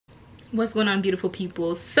What's going on, beautiful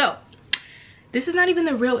people? So this is not even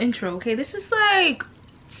the real intro, okay? This is like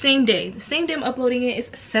same day. The same day I'm uploading it. It's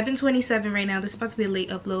 7:27 right now. This is about to be a late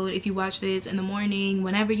upload. If you watch this in the morning,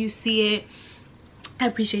 whenever you see it, I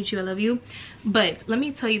appreciate you. I love you. But let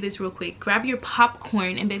me tell you this real quick. Grab your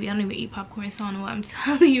popcorn. And baby, I don't even eat popcorn, so I don't know why I'm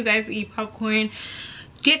telling you guys to eat popcorn.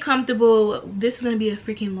 Get comfortable. This is gonna be a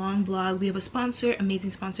freaking long vlog. We have a sponsor,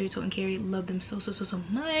 amazing sponsor, Tote and Carry. Love them so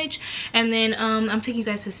much. And then I'm taking you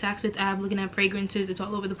guys to SAKS with AVE, looking at fragrances. It's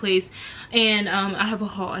all over the place. And I have a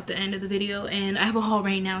haul at the end of the video, and I have a haul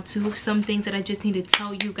right now too. Some things that I just need to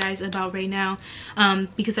tell you guys about right now,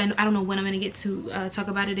 because I don't know when I'm gonna get to talk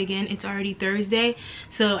about it again. It's already Thursday,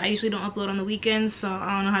 so I usually don't upload on the weekends, so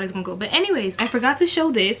I don't know how this is gonna go. But anyways, I forgot to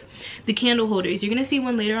show this, the candle holders. You're gonna see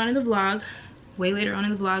one later on in the vlog, way later on in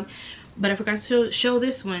the vlog, but I forgot to show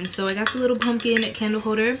this one. So I got the little pumpkin candle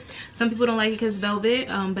holder. Some people don't like it because velvet,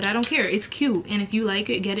 but I don't care. It's cute, and if you like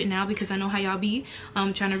it, get it now, because I know how y'all be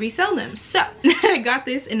trying to resell them. So I got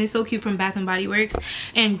this, and it's so cute, from Bath and Body Works.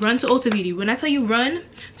 And run to Ulta Beauty. When I tell you run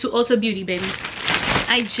to Ulta Beauty, baby,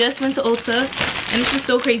 I just went to Ulta, and this is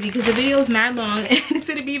so crazy because the video is mad long, and it's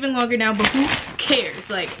gonna be even longer now, but who cares?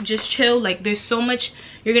 Like, just chill. Like, there's so much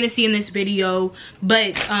you're gonna see in this video.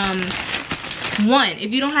 But one,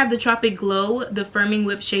 if you don't have the Tropic Glow, the firming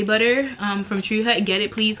whipped shea butter from Tree Hut, get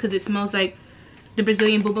it please, because it smells like the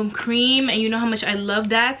Brazilian Bubble Cream, and you know how much I love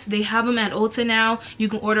that. They have them at Ulta now. You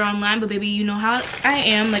can order online, but baby, you know how I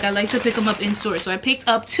am. Like, I like to pick them up in store, so I picked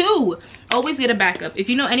up 2. Always get a backup. If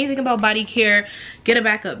you know anything about body care, get a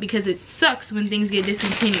backup, because it sucks when things get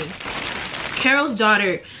discontinued. Carol's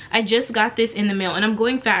Daughter, I just got this in the mail, and I'm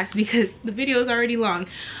going fast because the video is already long.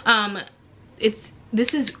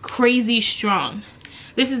 This is crazy strong.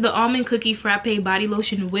 This is the Almond Cookie Frappe Body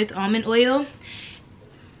Lotion with almond oil.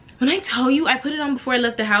 When I tell you, I put it on before I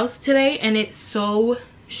left the house today, and it's so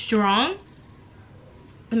strong.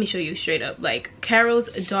 Let me show you straight up. Like, Carol's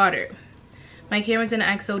Daughter. My camera's gonna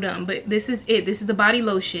act so dumb, but this is it. This is the body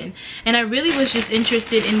lotion. And I really was just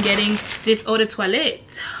interested in getting this eau de toilette,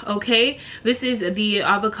 okay? This is the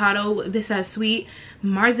avocado. This has sweet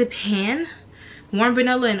marzipan, warm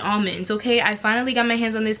vanilla, and almonds, okay? I finally got my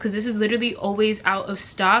hands on this because this is literally always out of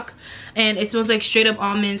stock, and it smells like straight up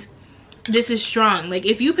almonds. This is strong. Like,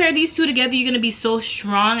 if you pair these two together, you're gonna be so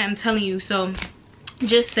strong, I'm telling you. So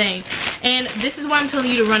just saying. And this is why I'm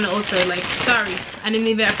telling you to run to Ulta. Like, sorry,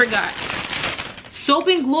 I forgot. Soap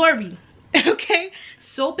and Glory, okay?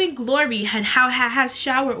 Soap and Glory has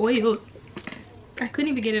shower oils. I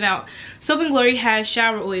couldn't even get it out. Soap and Glory has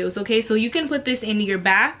shower oils, okay? So you can put this in your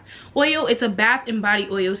bath oil. It's a bath and body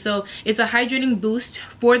oil, so it's a hydrating boost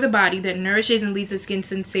for the body that nourishes and leaves the skin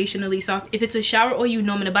sensationally soft. If it's a shower oil, you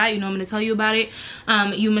know I'm gonna buy it, you know I'm gonna tell you about it.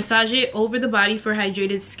 You massage it over the body for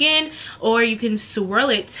hydrated skin, or you can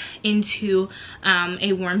swirl it into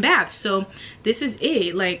a warm bath. So this is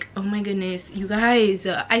it. Like, oh my goodness, you guys,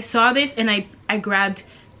 I saw this and I grabbed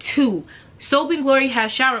 2. Soap and Glory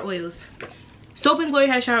has shower oils. Soap and Glory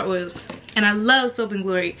has shower oils, and I love Soap and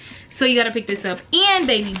Glory, so you gotta pick this up. And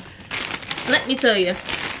baby, let me tell you,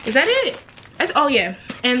 is that it? Oh yeah.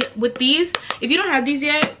 And with these, if you don't have these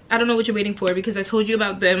yet, I don't know what you're waiting for, because I told you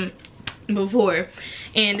about them before.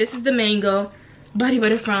 And this is the mango body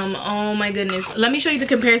butter from, oh my goodness, let me show you the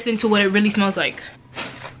comparison to what it really smells like.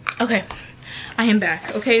 Okay, I am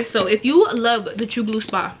back. Okay, so if you love the True Blue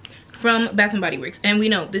Spa from Bath and Body Works, and we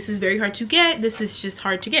know this is very hard to get, this is just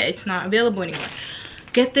hard to get, it's not available anymore,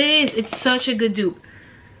 get this. It's such a good dupe.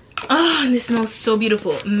 Oh, and this smells so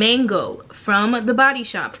beautiful. Mango from The Body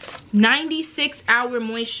Shop, 96-hour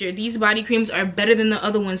moisture. These body creams are better than the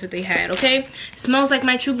other ones that they had, okay? Smells like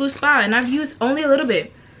my True Blue Spa, and I've used only a little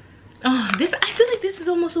bit. Oh, this, I feel like this is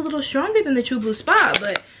almost a little stronger than the True Blue Spa,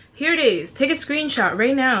 but here it is. Take a screenshot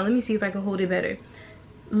right now. Let me see if I can hold it better.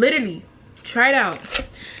 Literally, try it out.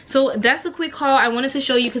 So that's the quick haul I wanted to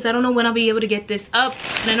show you, because I don't know when I'll be able to get this up,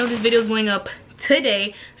 and I know this video is going up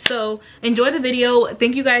today. So enjoy the video.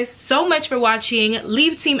 Thank you guys so much for watching.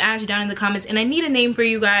 Leave Team Ash down in the comments, and I need a name for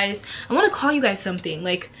you guys. I want to call you guys something.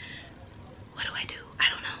 Like, what do I do? I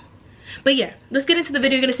don't know. But yeah, let's get into the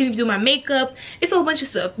video. You're gonna see me do my makeup. It's a whole bunch of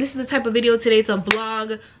stuff. This is the type of video today. It's a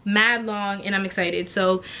vlog, mad long, and I'm excited.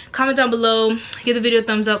 So comment down below, give the video a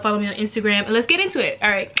thumbs up, follow me on Instagram, and let's get into it. All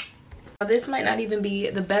right. This might not even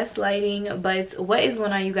be the best lighting, but what is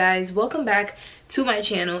going on, you guys? Welcome back to my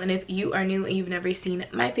channel, and if you are new and you've never seen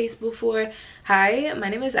my face before, hi, my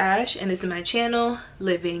name is Ash and this is my channel,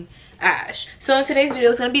 Living Ash. So in today's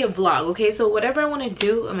video, it's going to be a vlog, okay? So whatever I want to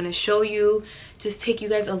do, I'm going to show you, just take you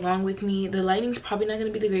guys along with me. The lighting's probably not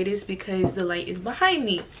going to be the greatest because the light is behind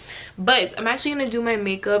me, but I'm actually going to do my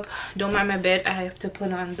makeup. Don't mind my bed, I have to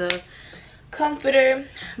put on the comforter.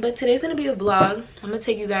 But today's gonna be a vlog. I'm gonna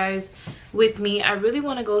take you guys with me. I really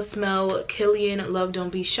want to go smell Killian Love Don't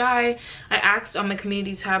Be Shy. I asked on my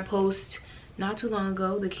community tab post not too long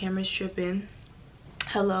ago. The camera's tripping,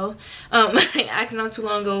 hello. I asked not too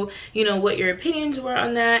long ago, you know, what your opinions were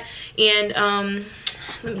on that, and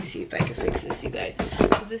let me see if I can fix this, you guys,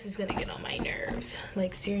 because this is gonna get on my nerves,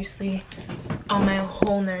 like seriously on my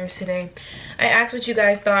whole nerves today. I asked what you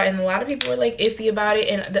guys thought, and a lot of people were like iffy about it,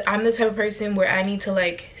 and I'm the type of person where I need to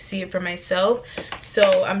like see it for myself.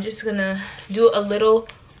 So I'm just gonna do a little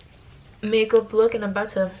makeup look, and I'm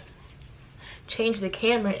about to change the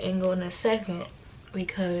camera angle in a second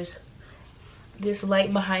because this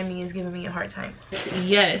light behind me is giving me a hard time.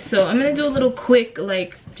 Yes, so I'm gonna do a little quick,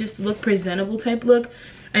 like, just look presentable type look.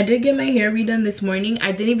 I did get my hair redone this morning.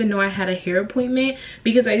 I didn't even know I had a hair appointment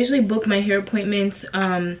because I usually book my hair appointments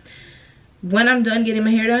when I'm done getting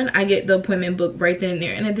my hair done. I get the appointment booked right then and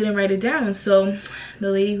there, and I didn't write it down. So the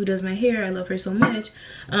lady who does my hair, I love her so much,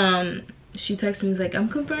 she texted me, was like, I'm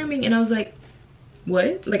confirming, and I was like,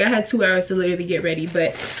 what? Like, I had 2 hours to literally get ready.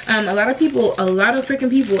 But a lot of freaking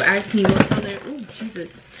people ask me what color, oh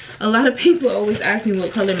Jesus, a lot of people always ask me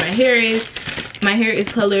what color my hair is. My hair is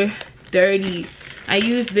color 30. I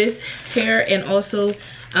use this hair and also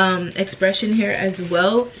expression hair as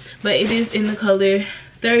well, but it is in the color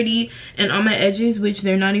 30. And on my edges, which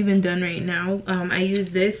they're not even done right now, I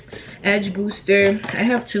use this edge booster. I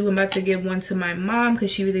have two. I'm about to give one to my mom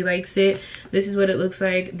because she really likes it. This is what it looks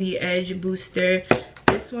like, the edge booster.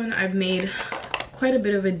 This one, I've made quite a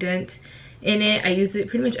bit of a dent in it. I use it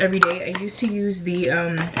pretty much every day. I used to use the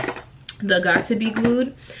Got To Be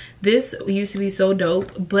Glued. This used to be so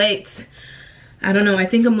dope, but I don't know, I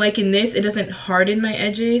think I'm liking this. It doesn't harden my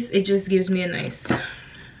edges, it just gives me a nice,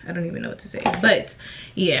 I don't even know what to say. But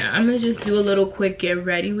yeah, I'm gonna just do a little quick get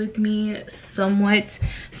ready with me somewhat.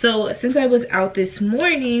 So since I was out this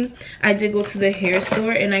morning, I did go to the hair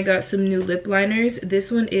store and I got some new lip liners. This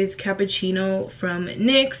one is Cappuccino from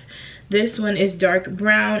NYX. This one is dark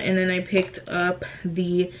brown, and then I picked up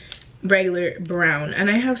the regular brown. And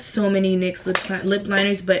I have so many NYX lip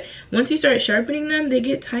liners, but once you start sharpening them, they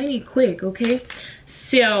get tiny quick, okay?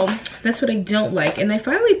 So that's what I don't like. And I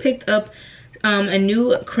finally picked up a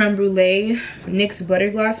new creme brulee NYX butter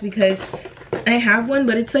gloss because I have one,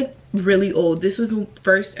 but it's like really old. This was the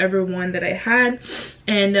first ever one that I had,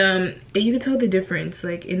 and you can tell the difference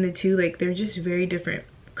like in the two, like they're just very different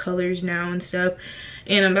colors now and stuff.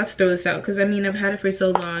 And I'm about to throw this out because I mean I've had it for so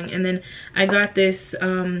long. And then I got this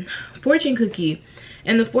fortune cookie,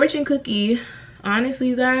 and the fortune cookie, honestly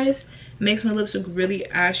you guys, makes my lips look really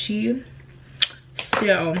ashy.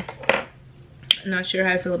 So not sure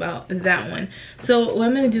how I feel about that one. So what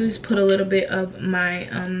I'm gonna do is put a little bit of my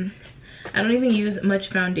I don't even use much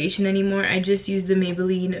foundation anymore. I just use the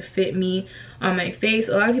Maybelline Fit Me on my face.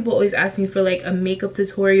 A lot of people always ask me for like a makeup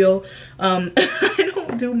tutorial. I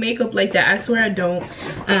don't do makeup like that, I swear I don't.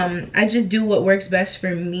 I just do what works best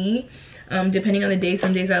for me, depending on the day.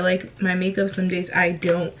 Some days I like my makeup, some days I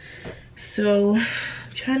don't. So I'm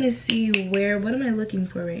trying to see what am I looking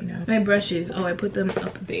for right now? My brushes, oh, I put them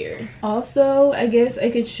up there. Also, I guess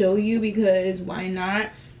I could show you because why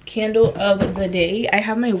not? Candle of the day. I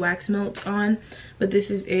have my wax melt on, but this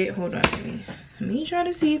is it. Hold on, let me try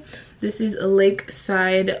to see. This is a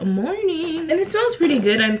Lakeside Morning, and it smells pretty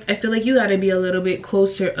good. I feel like you gotta be a little bit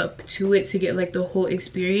closer up to it to get like the whole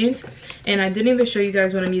experience. And I didn't even show you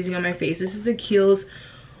guys what I'm using on my face. This is the Kiehl's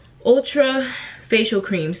Ultra Facial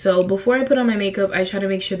Cream. So before I put on my makeup, I try to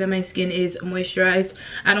make sure that my skin is moisturized.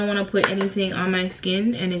 I don't want to put anything on my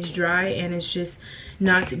skin and it's dry and it's just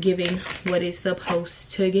not giving what it's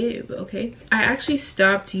supposed to give, okay? I actually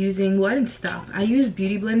stopped using, well, I didn't stop. I use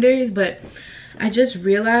beauty blenders, but I just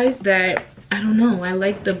realized that, I don't know, I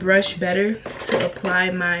like the brush better to apply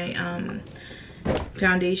my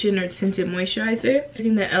foundation or tinted moisturizer.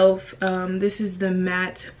 Using the e.l.f. This is the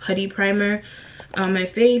matte putty primer on my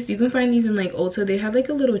face. You can find these in like Ulta. They had like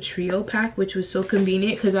a little trio pack, which was so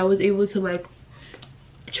convenient because I was able to like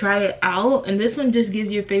try it out. And this one just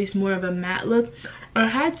gives your face more of a matte look. I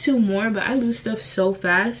had two more, but I lose stuff so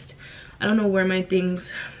fast. I don't know where my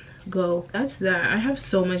things go. That's that. I have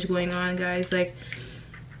so much going on, guys. Like,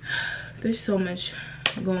 there's so much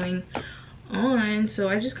going on. So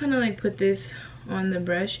I just kind of like put this on the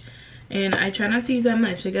brush, and I try not to use that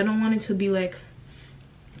much. Like I don't want it to be like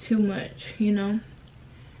too much, you know.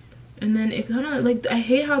 And then it kind of like, I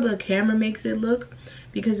hate how the camera makes it look,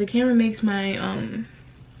 because the camera makes my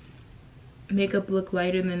makeup look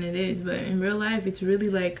lighter than it is, but in real life it's really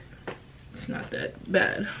like, it's not that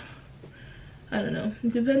bad. I don't know,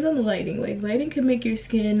 it depends on the lighting. Like lighting can make your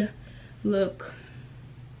skin look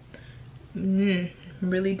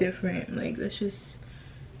really different. Like that's just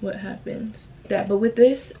what happens. But with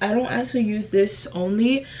this, I don't actually use this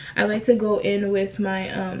only. I like to go in with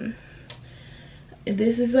my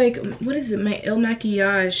this is like, what is it, my Il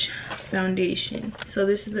Makiage foundation. So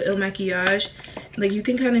this is the Il Makiage. Like you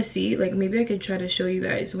can kind of see, like maybe I could try to show you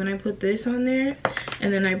guys. When I put this on there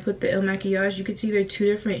and then I put the Il Makiage, you can see they're two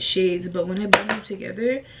different shades, but when I blend them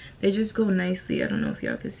together they just go nicely. I don't know if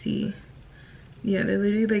y'all can see. Yeah, they're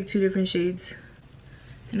literally like two different shades,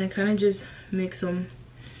 and I kind of just mix them,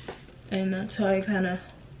 and that's how I kind of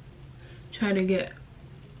try to get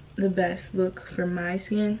the best look for my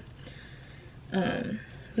skin.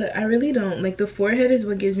 But I really don't like, the forehead is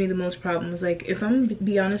what gives me the most problems. Like if I'm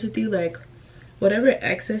be honest with you, like whatever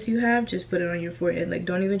excess you have, just put it on your forehead. Like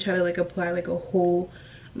don't even try to like apply like a whole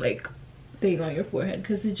like thing on your forehead,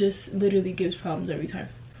 because it just literally gives problems every time.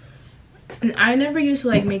 And I never used to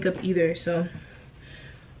like makeup either, so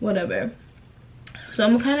whatever. So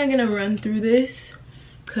I'm kind of gonna run through this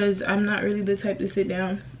because I'm not really the type to sit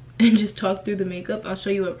down and just talk through the makeup. I'll show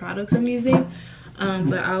you what products I'm using,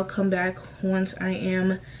 but I'll come back once I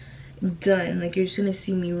am done. Like you're just gonna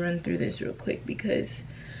see me run through this real quick because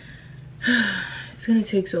it's gonna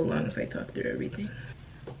take so long if I talk through everything.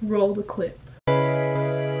 Roll the clip.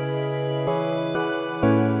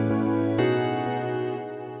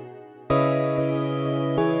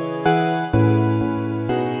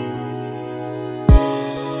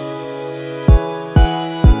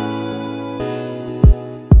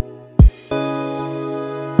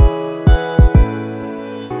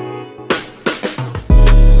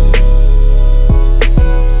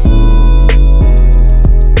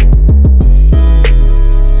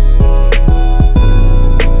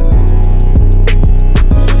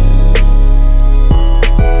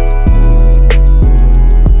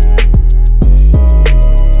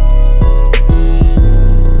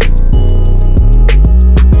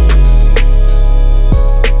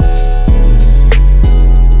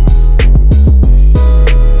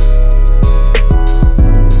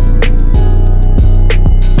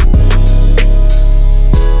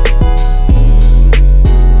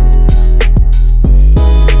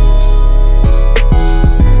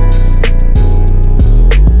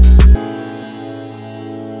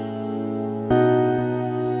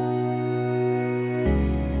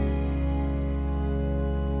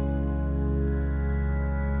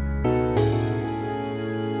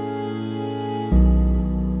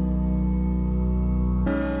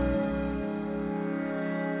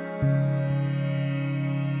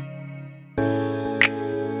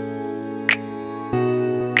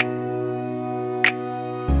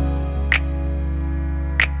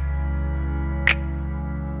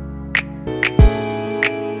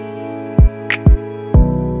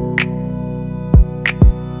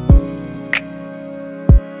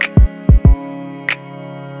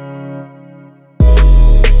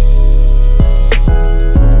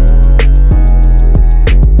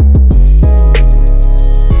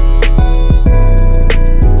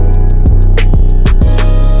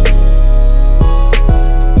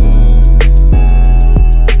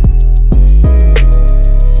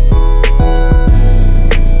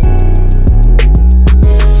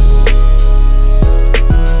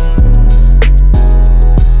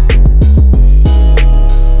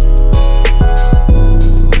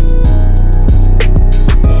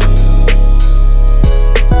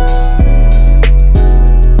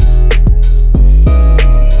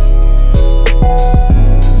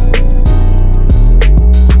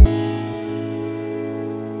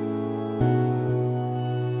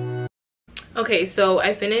 Okay, so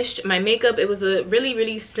I finished my makeup. It was a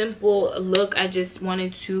really simple look. I just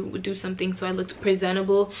wanted to do something so I looked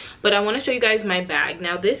presentable, but I want to show you guys my bag.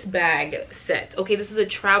 Now this bag set, okay, this is a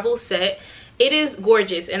travel set. It is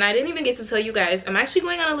gorgeous, and I didn't even get to tell you guys, I'm actually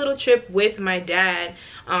going on a little trip with my dad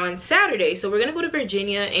on Saturday. So we're gonna go to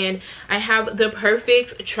Virginia, and I have the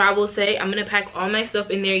perfect travel set. I'm gonna pack all my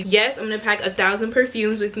stuff in there. Yes, I'm gonna pack 1,000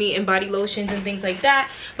 perfumes with me and body lotions and things like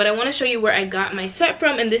that, but I want to show you where I got my set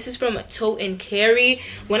from, and this is from Tote and Carry.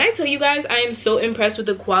 When I tell you guys, I am so impressed with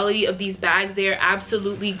the quality of these bags. They are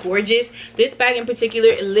absolutely gorgeous. This bag in particular,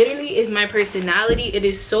 it literally is my personality. It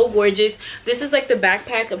is so gorgeous. This is like the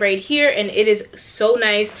backpack right here, and it is so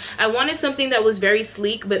nice. I wanted something that was very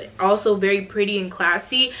sleek but also very pretty and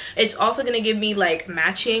classy. It's also gonna give me like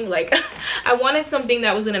matching, like I wanted something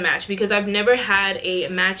that was gonna match because I've never had a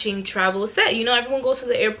matching travel set. You know, everyone goes to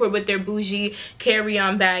the airport with their bougie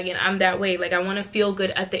carry-on bag, and I'm that way. Like, I want to feel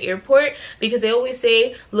good at the airport because they always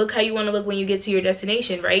say look how you want to look when you get to your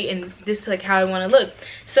destination, right? And this is like how I want to look.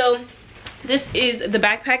 So this is the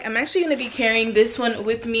backpack. I'm actually going to be carrying this one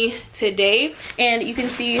with me today, and you can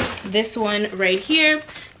see this one right here.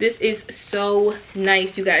 This is so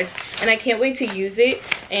nice, you guys, and I can't wait to use it.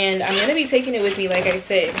 And I'm going to be taking it with me, like I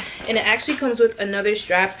said. And it actually comes with another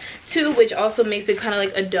strap too, which also makes it kind of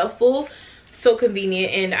like a duffel. So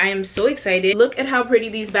convenient, and I am so excited. Look at how pretty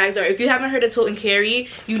these bags are. If you haven't heard of Tote and Carry,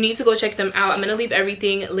 you need to go check them out. I'm gonna leave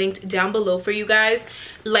everything linked down below for you guys.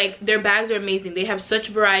 Like, their bags are amazing. They have such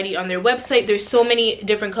variety on their website. There's so many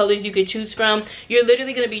different colors you could choose from. You're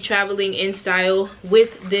literally gonna be traveling in style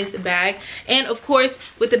with this bag. And of course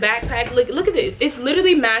with the backpack, look at this, it's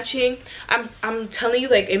literally matching. I'm telling you,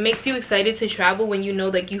 like, it makes you excited to travel when you know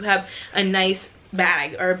like you have a nice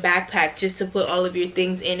bag or a backpack just to put all of your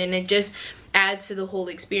things in, and it just adds to the whole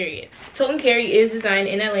experience. Tote and Carry is designed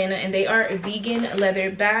in Atlanta, and they are vegan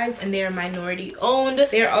leather bags, and they are minority owned.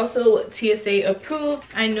 They are also TSA approved.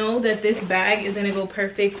 I know that this bag is gonna go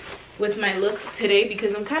perfect with my look today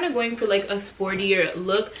because I'm kind of going for like a sportier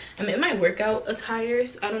look. I'm in my workout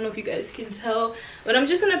attires. I don't know if you guys can tell, but I'm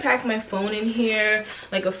just gonna pack my phone in here,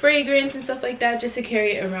 like a fragrance and stuff like that, just to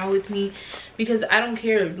carry it around with me because I don't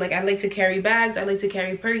care. Like, I like to carry bags, I like to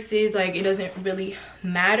carry purses. Like, it doesn't really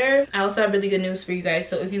matter. I also have really good news for you guys.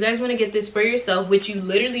 So if you guys want to get this for yourself, which you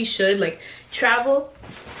literally should, like, travel,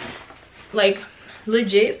 like,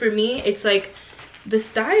 legit, for me it's like the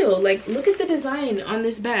style. Like, look at the design on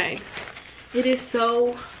this bag. It is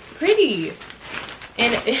so pretty,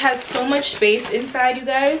 and it has so much space inside, you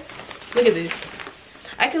guys. Look at this.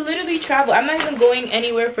 I can literally travel. I'm not even going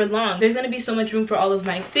anywhere for long. There's gonna be so much room for all of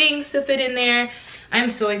my things to fit in there.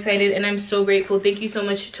 I'm so excited and I'm so grateful. Thank you so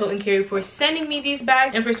much, Tote and Carry, for sending me these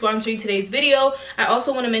bags and for sponsoring today's video. I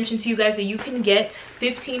also want to mention to you guys that you can get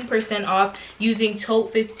 15% off using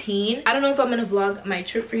Tote15. I don't know if I'm going to vlog my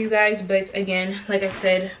trip for you guys, but again, like I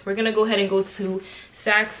said, we're going to go ahead and go to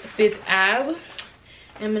SAKS 5th Ave.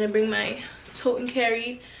 I'm going to bring my Tote and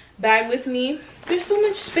Carry bag with me. There's so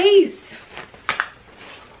much space.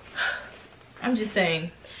 I'm just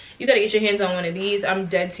saying, you gotta get your hands on one of these. I'm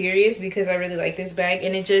dead serious because I really like this bag,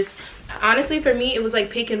 and it just, honestly, for me, it was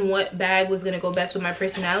like picking what bag was gonna go best with my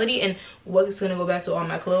personality and what's gonna go best with all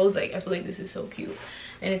my clothes. Like, I feel like this is so cute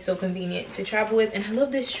and it's so convenient to travel with. And I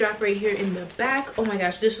love this strap right here in the back. Oh my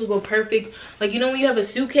gosh, this will go perfect. Like, you know when you have a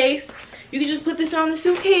suitcase, you can just put this on the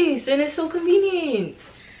suitcase and it's so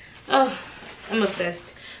convenient. Oh, I'm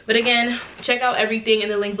obsessed. But again, check out everything in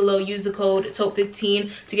the link below. Use the code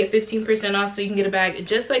TOTE15 to get 15% off so you can get a bag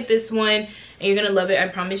just like this one, and you're gonna love it, I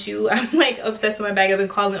promise you. I'm like obsessed with my bag. I've been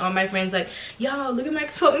calling all my friends like, y'all, look at my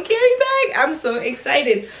Tote and Carry bag. I'm so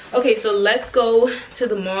excited. Okay, so let's go to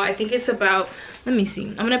the mall. I think it's about, let me see,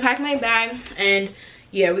 I'm gonna pack my bag, and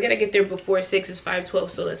yeah, we gotta get there before 6. It's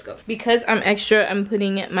 5:12, so let's go. Because I'm extra, I'm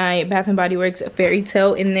putting my Bath & Body Works Fairy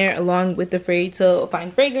Tale in there along with the Fairy Tale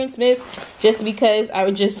Fine Fragrance Mist, just because I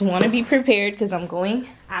would just want to be prepared because I'm going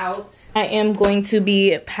out. I am going to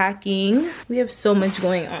be packing, we have so much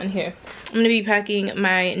going on here. I'm gonna be packing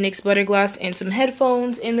my NYX Butter Gloss and some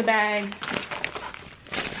headphones in the bag.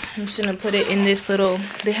 I'm just gonna put it in this little,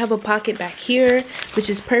 they have a pocket back here, which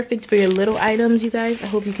is perfect for your little items, you guys. I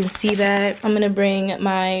hope you can see that. I'm gonna bring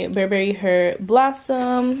my Burberry Her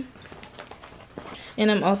Blossom,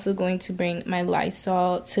 and I'm also going to bring my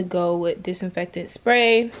Lysol to go with disinfectant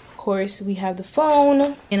spray. Of course, we have the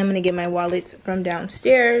phone, and I'm gonna get my wallet from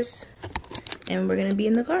downstairs, and we're gonna be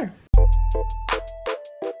in the car.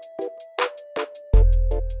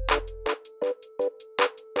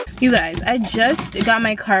 You guys, I just got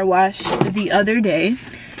my car washed the other day,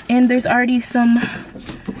 and there's already some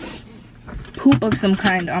poop of some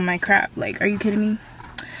kind on my crap. Like, are you kidding me?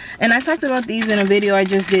 And I talked about these in a video I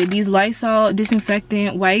just did. These Lysol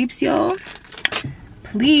disinfectant wipes, y'all.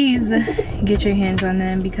 Please get your hands on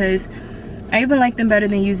them, because I even like them better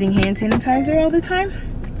than using hand sanitizer all the time.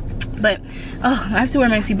 But, oh, I have to wear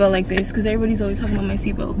my seatbelt like this because everybody's always talking about my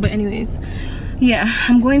seatbelt. But anyways, yeah,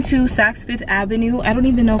 I'm going to SAKS 5th Avenue. I don't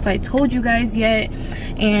even know if I told you guys yet.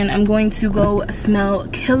 And I'm going to go smell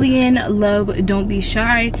Kilian Love Don't Be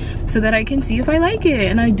Shy so that I can see if I like it.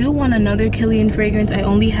 And I do want another Kilian fragrance. I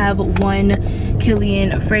only have one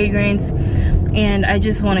Kilian fragrance. and I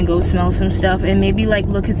just want to go smell some stuff and maybe like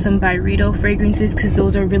look at some Byredo fragrances because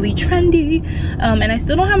those are really trendy. And I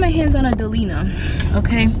still don't have my hands on a Delina.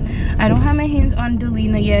 Okay, I don't have my hands on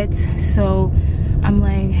Delina yet, so I'm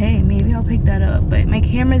like, hey, maybe I'll pick that up. But my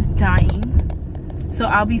camera's dying, so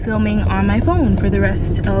I'll be filming on my phone for the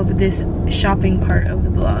rest of this shopping part of the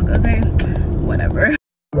vlog. Okay, whatever.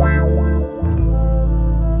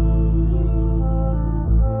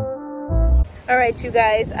 All right, you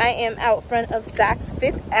guys, I am out front of SAKS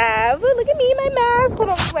 5th Ave. Look at me, my mask. Hold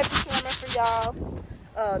on, let me wipe the camera for y'all.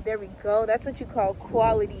 Oh, there we go. That's what you call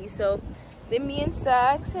quality. So then me and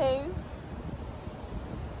SAKS, hey.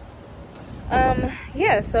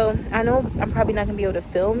 Yeah, so I know I'm probably not gonna be able to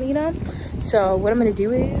film, you know. So what I'm gonna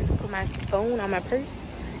do is put my phone on my purse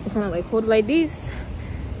and kind of like hold it like this.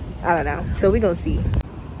 I don't know. So we gonna see.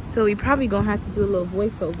 So we probably gonna have to do a little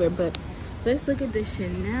voiceover, but let's look at the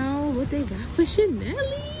Chanel. What they got for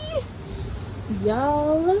Chanel-y?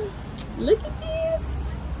 Y'all, look at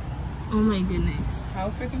this. Oh my goodness. How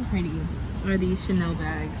freaking pretty are these Chanel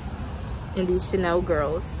bags and these Chanel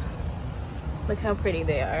girls. Look how pretty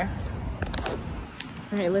they are.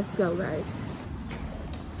 All right, let's go, guys.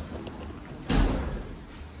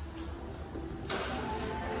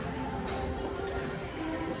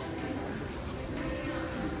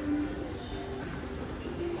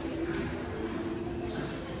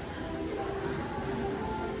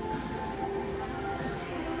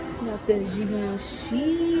 Got the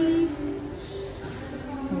Givenchy.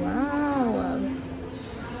 Wow.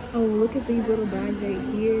 Oh, look at these little bags right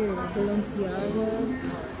here. Balenciaga.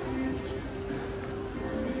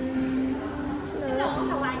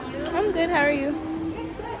 I'm good, how are you?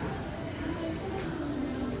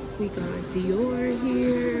 We got Dior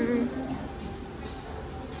here.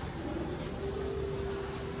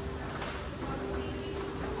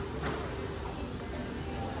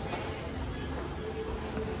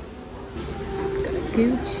 Got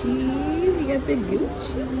Gucci. We got the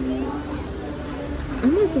Gucci. I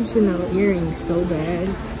want some Chanel earrings so bad.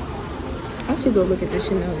 I should go look at the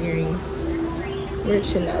Chanel earrings.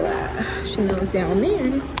 Where's Chanel at? Chanel's down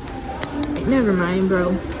there. Never mind, bro.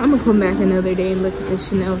 I'm gonna come back another day and look at the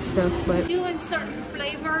Chanel stuff, but Do in certain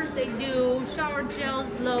flavors. They do shower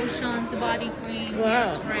gels, lotions, body cream,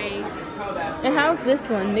 sprays. And how's this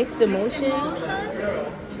one? Mixed emotions?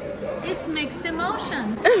 It's mixed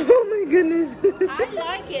emotions. Oh my goodness. I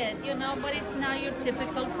like it, you know, but it's not your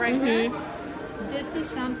typical fragrance. This is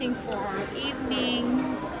something for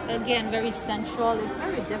evening. Again, very sensual. It's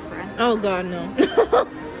very different. Oh god, no.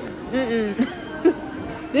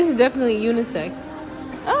 This is definitely unisex.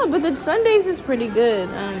 Oh, but the Sundays is pretty good.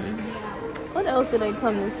 What else did I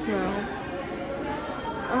come to smell?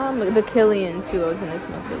 The Killian too. I was gonna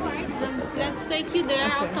smell Killian. Let's take you there.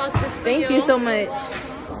 Okay. I'll toss this for Thank you so much.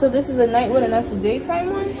 So this is the night one and that's the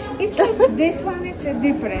daytime one? It's like this one, it's a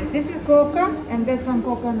different. This is coca and that one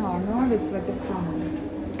coca no, it's like a strong one.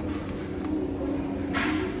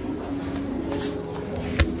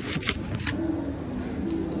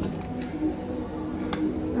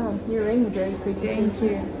 Your ring is very pretty. Thank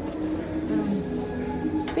you.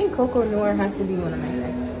 I think Coco Noir has to be one of my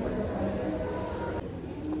next ones.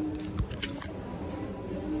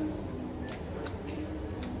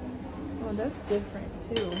 Oh, that's different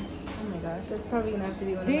too. Oh my gosh, that's probably gonna have to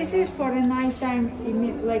be one of my This is for a nighttime,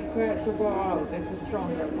 like to go out. It's a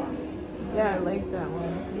stronger one. Yeah, I like that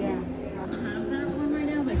one. Yeah. I have that one right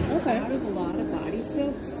now, but Okay. out of a lot of body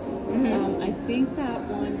soaks. I think that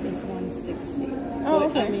one is 160. Oh,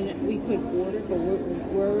 but, okay. I mean, we could order, but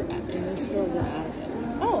we're in this store, we're out of it.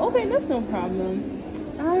 Oh, okay, that's no problem.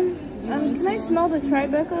 Can I smell the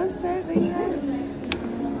Tribeca scent they said?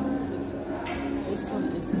 This one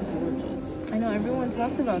is gorgeous. I know everyone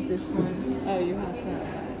talks about this one. Oh, you have to have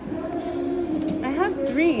it. I have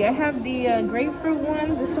 3. I have the grapefruit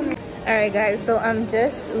one, this one. All right, guys, so I'm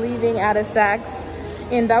just leaving out of SAKS.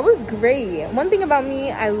 And that was great. One thing about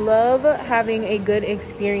me, I love having a good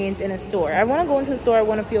experience in a store. I want to go into a store, I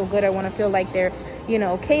want to feel good. I want to feel like they're, you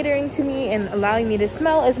know, catering to me and allowing me to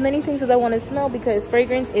smell as many things as I want to smell, because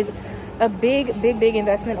fragrance is a big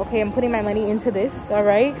investment. Okay, I'm putting my money into this, all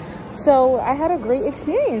right? So I had a great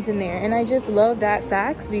experience in there, and I just love that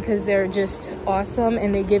SAKS because they're just awesome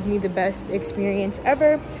and they give me the best experience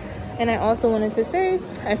ever. And I also wanted to say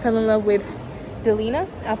I fell in love with Delina.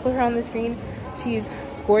 I'll put her on the screen. She's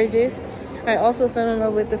gorgeous. I also fell in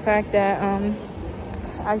love with the fact that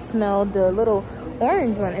I smelled the little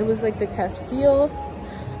orange one. It was like the Castile.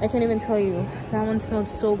 I can't even tell you. That one smelled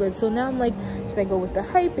so good. So now I'm like, should I go with the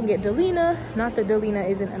hype and get Delina? Not that Delina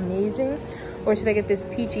isn't amazing. Or should I get this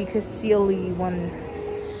peachy Castile one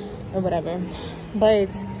or whatever? But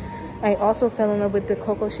I also fell in love with the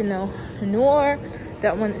Coco Chanel Noir.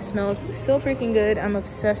 That one smells so freaking good. I'm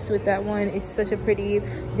obsessed with that one. It's such a pretty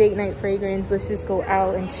date night fragrance. Let's just go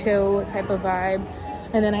out and chill type of vibe.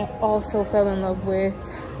 And then I also fell in love with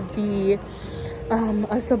the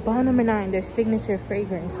a Bon No. 9, their signature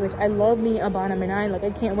fragrance, which I love me a Bon No. 9. Like, I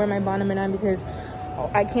can't wear my Bon No. 9 because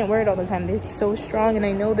I can't wear it all the time. It's so strong, and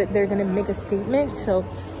I know that they're gonna make a statement. So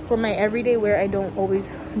for my everyday wear, I don't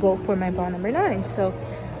always go for my Bon No. 9. So,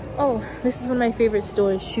 oh, this is one of my favorite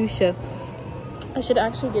stores, Shusha. I should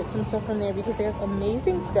actually get some stuff from there because they have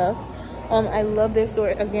amazing stuff. I love their store.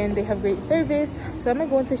 Again, they have great service. So I'm gonna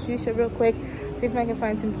go into Shusha real quick, see if I can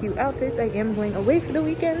find some cute outfits. I am going away for the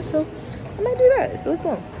weekend, so I might do that. So let's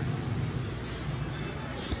go.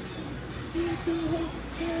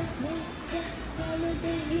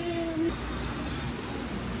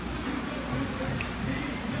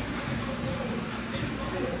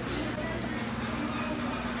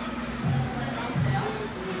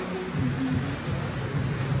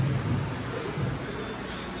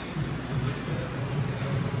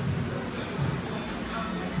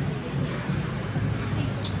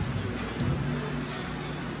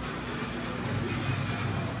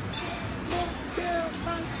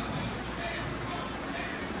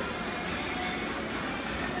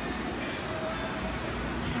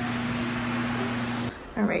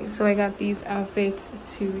 Alright, so I got these outfits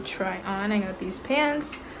to try on. I got these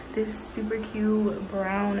pants, this super cute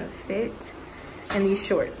brown fit, and these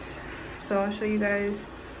shorts. So I'll show you guys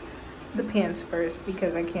the pants first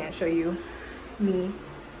because I can't show you me.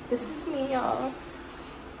 This is me, y'all.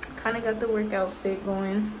 Kind of got the workout fit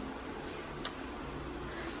going.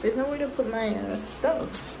 There's nowhere to put my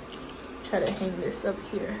stuff. Try to hang this up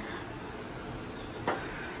here.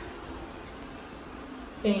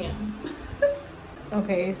 Bam.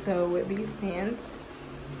 Okay, so with these pants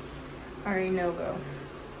are a no-go.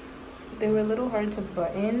 They were a little hard to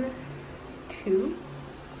button too.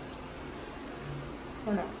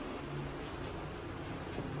 So no.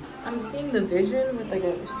 I'm seeing the vision with like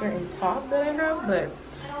a certain top that I have, but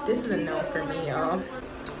this is a no for me, y'all.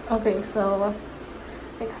 Okay, so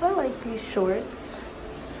I kind of like these shorts.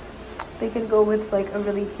 They could go with like a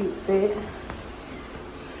really cute fit.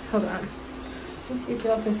 Hold on. Let me see if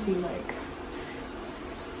y'all can see, like,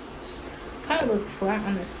 kind of look flat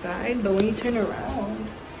on the side, but when you turn around,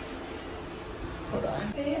 hold on.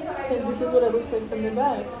 And this is what it looks like from the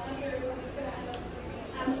back.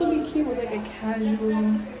 This would be cute with like a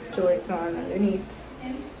casual shorts on underneath,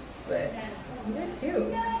 but they're cute.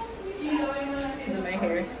 Look at my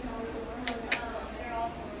hair.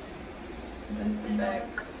 That's the back.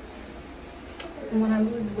 And when I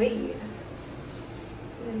lose weight,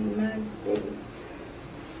 it's gonna be mad space.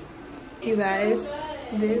 You guys,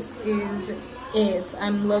 this is it.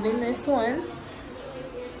 I'm loving this one.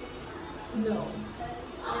 No.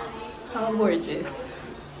 How gorgeous.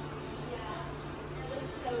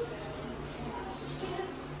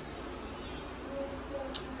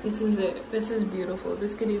 This is it. This is beautiful.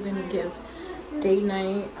 This could even give date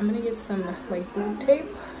night. I'm gonna get some like boob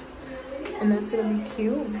tape, and that's gonna be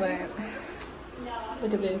cute, but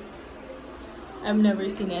look at this. I've never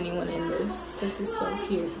seen anyone in this. This is so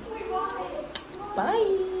cute.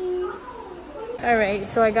 Bye. All right,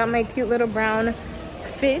 so I got my cute little brown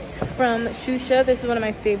fit from Shusha. This is one of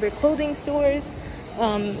my favorite clothing stores.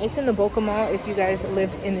 It's in the Boca Mall if you guys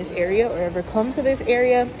live in this area or ever come to this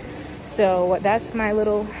area. So that's my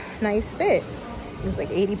little nice fit. It was like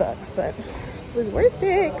 80 bucks, but it was worth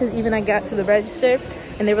it because even I got to the register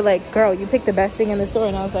and they were like, girl, you picked the best thing in the store.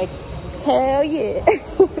 And I was like, hell yeah.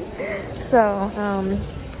 So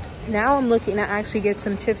now I'm looking to actually get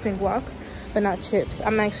some chips and guac, but not chips.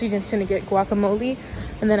 I'm actually just gonna get guacamole,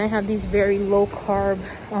 and then I have these very low carb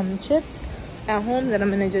chips at home that I'm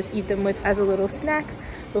gonna just eat them with as a little snack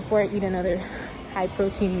before I eat another high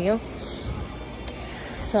protein meal.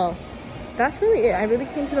 So that's really it. I really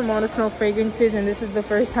came to the mall to smell fragrances, and this is the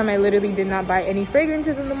first time I literally did not buy any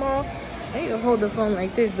fragrances in the mall. I need to hold the phone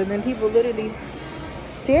like this, but then people literally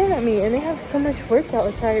stare at me, and they have so much workout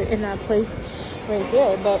attire in that place right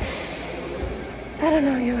there. But I don't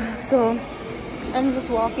know, you. So I'm just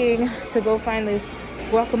walking to go find the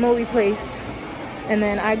guacamole place, and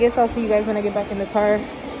then I guess I'll see you guys when I get back in the car,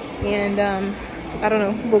 and I don't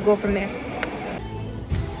know, we'll go from there.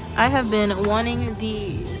 I have been wanting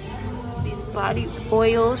these body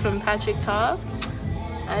oils from Patrick Ta.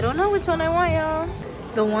 I don't know which one I want, y'all.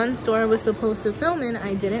 The one store I was supposed to film in,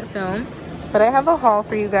 I didn't film, but I have a haul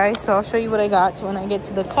for you guys, so I'll show you what I got when I get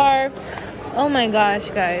to the car. Oh my gosh,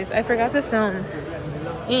 guys, I forgot to film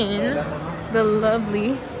in the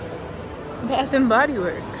lovely Bath and Body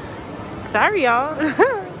Works. Sorry, y'all.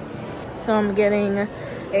 So I'm getting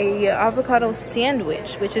a avocado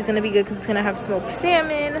sandwich, which is gonna be good because it's gonna have smoked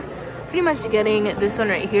salmon. Pretty much getting this one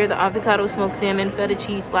right here, the avocado smoked salmon, feta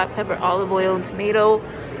cheese, black pepper, olive oil, and tomato,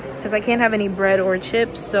 because I can't have any bread or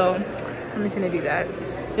chips, so I'm just gonna do that.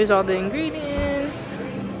 There's all the ingredients.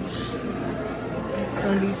 It's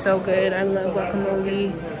gonna be so good. I love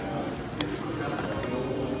guacamole.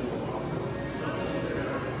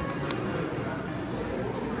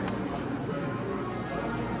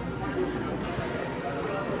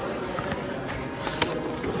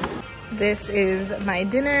 This is my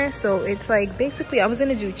dinner. So it's like, basically I was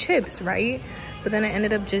gonna do chips, right? But then I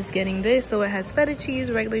ended up just getting this. So it has feta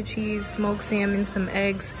cheese, regular cheese, smoked salmon, some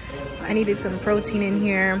eggs. I needed some protein in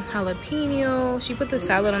here, jalapeno. She put the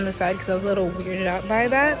salad on the side because I was a little weirded out by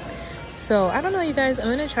that. So I don't know, you guys, I'm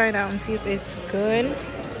gonna try it out and see if it's good,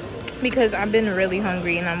 because I've been really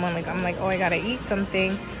hungry and I'm like, oh, I gotta eat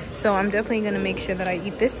something. So I'm definitely gonna make sure that I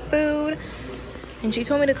eat this food. And she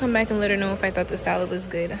told me to come back and let her know if I thought the salad was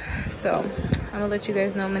good. So I'm gonna let you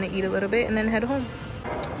guys know. I'm gonna eat a little bit and then head home.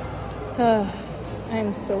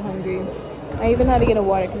 I'm so hungry. I even had to get a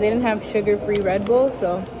water because they didn't have sugar-free Red Bull,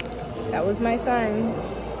 so that was my sign.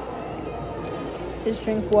 Just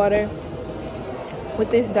drink water.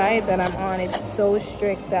 With this diet that I'm on, it's so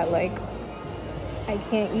strict that like I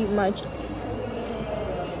can't eat much.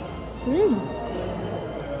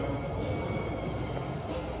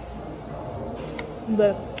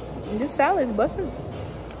 But this salad is busting.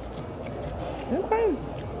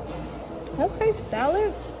 Okay,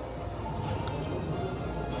 salad.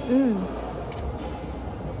 You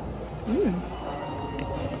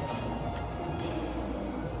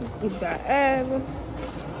got egg,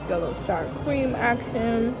 got a little sour cream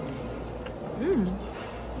action.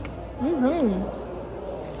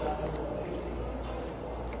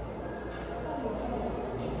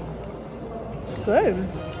 It's good,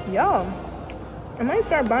 y'all. I might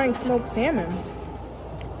start buying smoked salmon.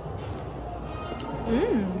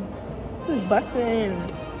 This is busting.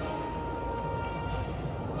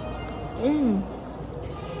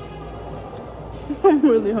 I'm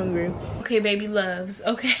really hungry. Okay, baby loves.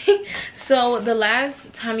 Okay, so the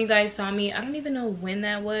last time you guys saw me, I don't even know when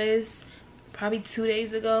that was. Probably 2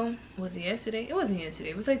 days ago. Was it yesterday? It wasn't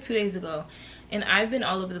yesterday. It was like 2 days ago. And I've been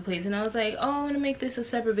all over the place, and I was like, oh, I'm gonna make this a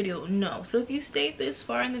separate video. No. So if you stayed this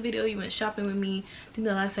far in the video, you went shopping with me. I think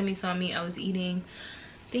the last time you saw me, I was eating.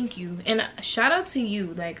 Thank you. And shout out to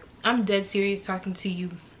you. Like, I'm dead serious talking to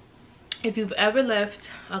you. If you've ever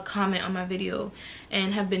left a comment on my video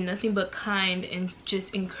and have been nothing but kind and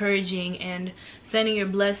just encouraging and sending your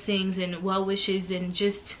blessings and well wishes and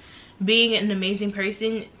just being an amazing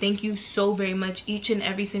person, thank you so very much, each and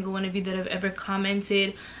every single one of you that have ever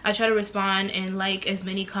commented. I try to respond and like as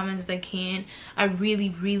many comments as I can. I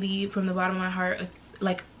really from the bottom of my heart,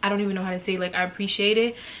 like, I don't even know how to say, like, I appreciate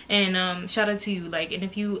it. And shout out to you. Like, and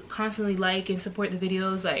if you constantly like and support the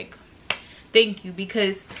videos, like, thank you,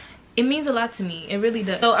 because it means a lot to me. It really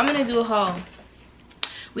does. So I'm gonna do a haul.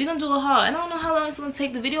 We're gonna do a haul. I don't know how long it's gonna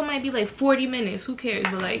take. The video might be like 40 minutes, who cares?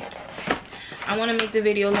 But like, I want to make the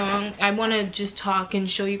video long. I want to just talk and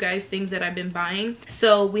show you guys things that I've been buying.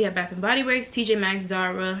 So we have Bath & Body Works, TJ Maxx,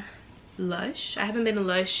 Zara, Lush. I haven't been to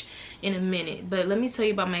Lush in a minute, but let me tell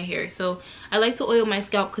you about my hair. So I like to oil my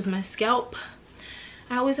scalp because my scalp,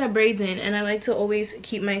 I always have braids in, and I like to always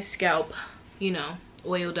keep my scalp, you know,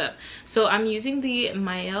 oiled up. So I'm using the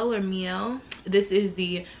Miel. This is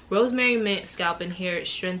the Rosemary Mint Scalp and Hair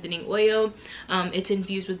Strengthening Oil. It's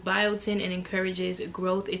infused with biotin and encourages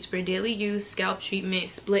growth. It's for daily use, scalp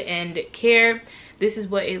treatment, split end care. This is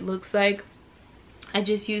what it looks like. I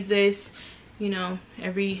just use this, you know,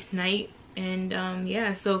 every night. And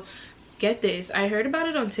yeah, so get this. I heard about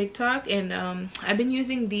it on TikTok, and I've been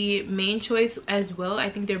using the Main Choice as well.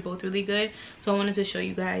 I think they're both really good, so I wanted to show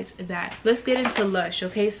you guys that. Let's get into Lush.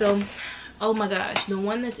 Okay, so oh my gosh, the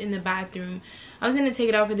one that's in the bathroom, I was gonna take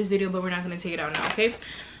it out for this video, but we're not gonna take it out now. Okay,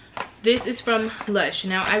 this is from Lush.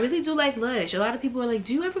 Now I really do like Lush. A lot of people are like,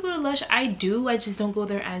 do you ever go to Lush? I do. I just don't go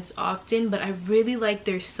there as often, but I really like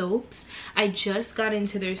their soaps. I just got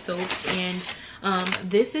into their soaps, and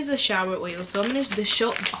this is a shower oil. So I'm gonna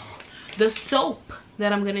the soap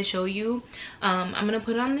that I'm gonna show you, I'm gonna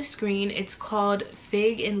put it on the screen. It's called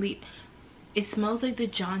Fig and Leaf. It smells like the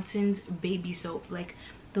Johnson's baby soap, like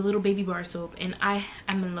the little baby bar soap, and I'm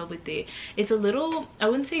in love with it. It's a little, I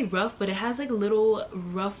wouldn't say rough, but it has like little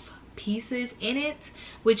rough pieces in it,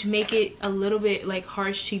 which make it a little bit like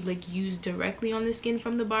harsh to like use directly on the skin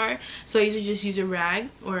from the bar. So I usually just use a rag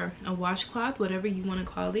or a washcloth, whatever you want to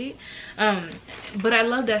call it. But I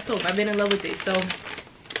love that soap. I've been in love with it. So,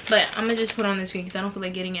 but I'm gonna just put it on the screen because I don't feel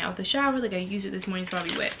like getting it out the shower. Like, I used it this morning, it's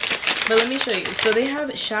probably wet. But let me show you. So they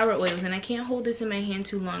have shower oils, and I can't hold this in my hand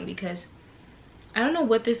too long because I don't know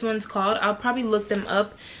what this one's called. I'll probably look them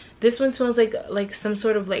up. This one smells like some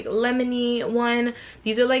sort of like lemony one.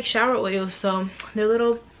 These are like shower oils, so they're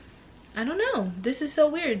little, I don't know. This is so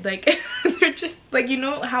weird. Like they're just like, you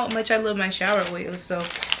know how much I love my shower oils, so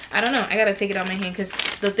I don't know. I gotta take it out of my hand because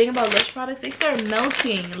the thing about Lush products, they start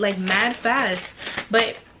melting like mad fast.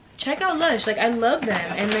 But check out Lush, like I love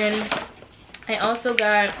them. And then I also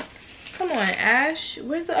got, come on Ash,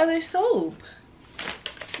 where's the other soap?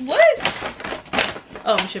 What?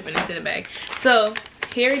 Oh, I'm shipping it to the bag. So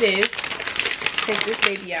here it is. Take this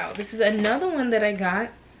baby out. This is another one that I got.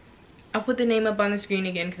 I'll put the name up on the screen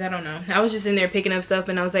again because I don't know. I was just in there picking up stuff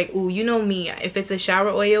and I was like, ooh, you know me. If it's a shower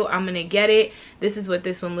oil, I'm gonna get it. This is what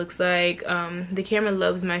this one looks like. The camera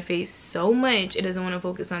loves my face so much. It doesn't want to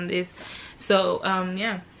focus on this. So,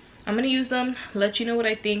 yeah. I'm gonna use them. Let you know what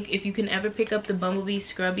I think. If you can ever pick up the Bumblebee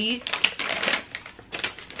Scrubby.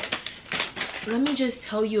 Let me just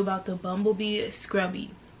tell you about the Bumblebee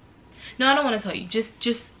Scrubby. No, I don't want to tell you.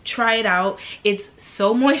 Just try it out. It's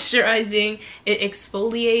so moisturizing. It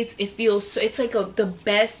exfoliates. It feels so, it's like the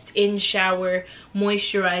best in shower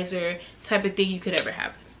moisturizer type of thing you could ever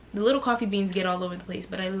have. The little coffee beans get all over the place,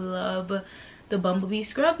 but I love the Bumblebee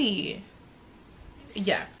Scrubby.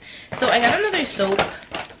 Yeah. So I got another soap.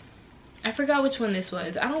 I forgot which one this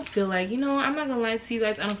was. I don't feel like, you know, I'm not gonna lie to you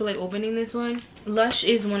guys, I don't feel like opening this one. Lush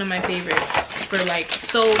is one of my favorites for like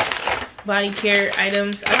soap, body care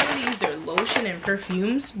items. I don't really use their lotion and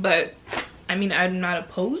perfumes, but I mean, I'm not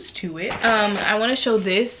opposed to it. I want to show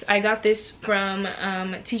this. I got this from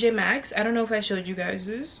TJ Maxx. I don't know if I showed you guys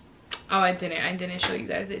this. Oh, I didn't show you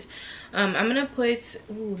guys this. I'm gonna put,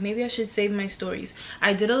 ooh, maybe I should save my stories.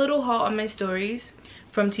 I did a little haul on my stories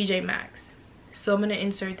from TJ Maxx, so I'm gonna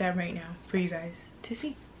insert that right now for you guys to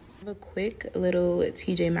see. A quick little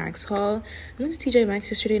TJ Maxx haul. I went to TJ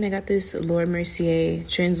Maxx yesterday and I got this Laura Mercier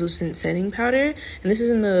translucent setting powder, and this is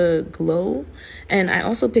in the glow. And I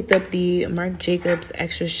also picked up the Marc Jacobs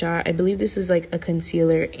extra shot. I believe this is like a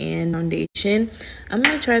concealer and foundation. I'm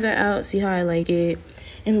gonna try that out, see how I like it.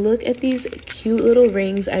 And look at these cute little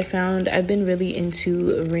rings I found. I've been really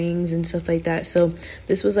into rings and stuff like that, so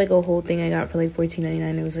this was like a whole thing I got for like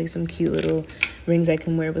 $14.99. It was like some cute little rings I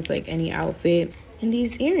can wear with like any outfit. And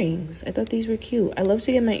these earrings, I thought these were cute. I love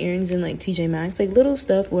to get my earrings in like TJ Maxx, like little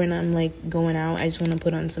stuff when I'm like going out. I just want to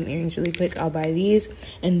put on some earrings really quick. I'll buy these,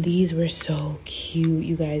 and these were so cute.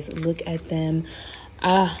 You guys, look at them.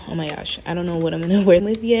 Oh my gosh, I don't know what I'm gonna wear them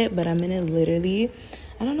with yet, but I'm gonna literally,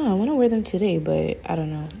 I don't know, I want to wear them today, but I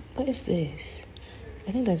don't know. What is this?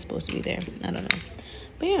 I think that's supposed to be there. I don't know.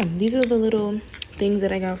 But yeah, these are the little things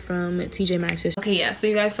that I got from TJ Maxx. Okay, yeah, so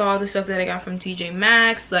you guys saw all the stuff that I got from TJ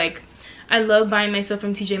Maxx. Like, I love buying my stuff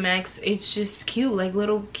from TJ Maxx. It's just cute, like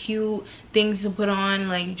little cute things to put on,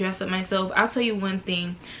 like dress up myself. I'll tell you one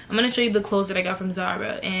thing. I'm gonna show you the clothes that I got from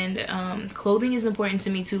Zara, and clothing is important to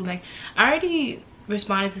me too. Like, I already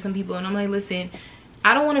responded to some people and I'm like, listen,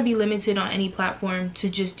 I don't want to be limited on any platform to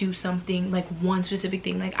just do something, like one specific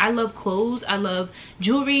thing. Like, I love clothes, I love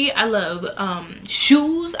jewelry, I love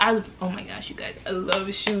shoes. Oh my gosh, you guys, I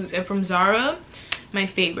love shoes. And from Zara, my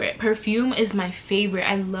favorite. Perfume is my favorite.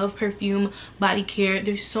 I love Perfume body care.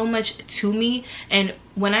 There's so much to me, and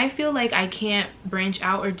when I feel like I can't branch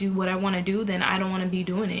out or do what I want to do, then I don't want to be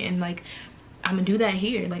doing it. And like, I'm gonna do that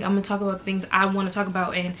here. Like, I'm gonna talk about things I want to talk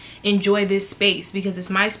about and enjoy this space, because it's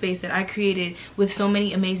my space that I created with so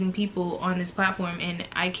many amazing people on this platform, and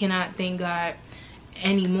I cannot thank God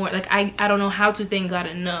anymore. Like, I don't know how to thank God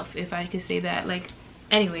enough, if I could say that. Like,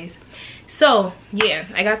 anyways, so yeah,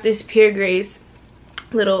 I got this Pure Grace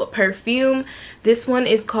little perfume. This one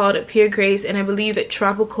is called Pure Grace, and I believe it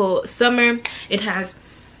Tropical Summer. It has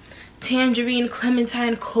tangerine,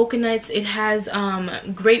 clementine, coconuts. It has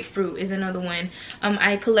grapefruit is another one.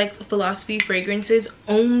 I collect Philosophy fragrances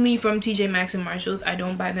only from TJ Maxx and Marshalls. I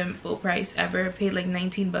don't buy them full price ever. I paid like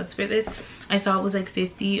 19 bucks for this. I saw it was like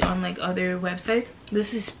 50 on like other websites.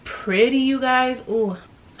 This is pretty, you guys. Oh,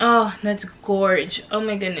 that's gorge. Oh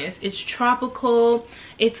my goodness. It's tropical.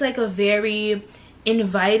 It's like a very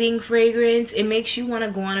inviting fragrance. It makes you want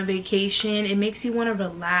to go on a vacation. It makes you want to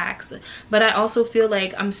relax, but I also feel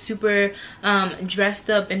like I'm super dressed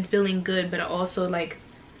up and feeling good, but also like,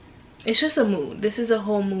 it's just a mood. This is a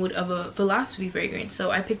whole mood of a Philosophy fragrance.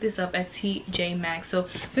 So I picked this up at TJ Maxx. So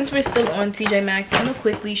since we're still on TJ Maxx, I'm gonna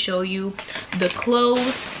quickly show you the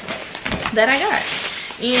clothes that I got.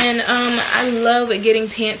 And I love getting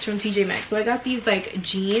pants from TJ Maxx. So I got these like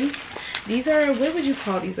jeans. These are, what would you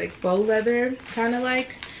call these, like faux leather, kind of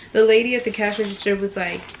like. The lady at the cash register was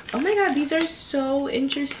like, oh my god, these are so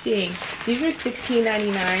interesting. These were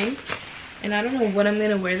 $16.99, and I don't know what I'm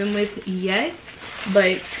gonna wear them with yet,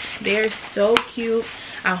 but they are so cute.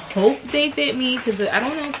 I hope they fit me because I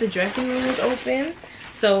don't know if the dressing room is open.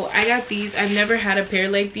 So I got these. I've never had a pair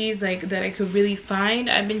like these, like that I could really find.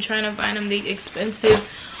 I've been trying to find them. They expensive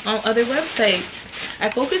on other websites.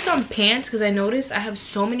 I focused on pants because I noticed I have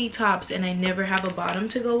so many tops and I never have a bottom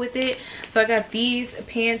to go with it. So I got these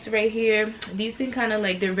pants right here. These can kind of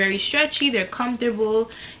like, they're very stretchy, they're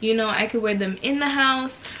comfortable, you know. I could wear them in the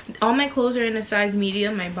house. All my clothes are in a size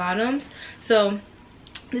medium, my bottoms. So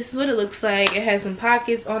this is what it looks like. It has some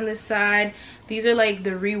pockets on this side. These are like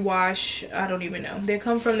the Rewash, I don't even know, they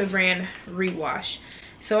come from the brand Rewash.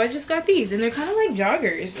 So I just got these, and they're kind of like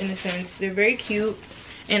joggers in a sense. They're very cute,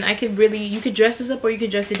 and I could really, you could dress this up or you could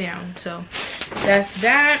dress it down. So that's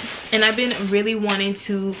that. And I've been really wanting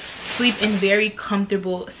to sleep in very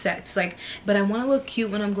comfortable sets, like, but I want to look cute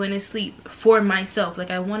when I'm going to sleep for myself.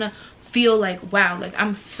 Like I want to feel like, wow, like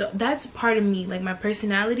I'm so, that's part of me, like my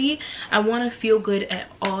personality. I want to feel good at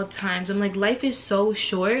all times. I'm like, life is so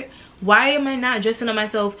short. Why am I not dressing up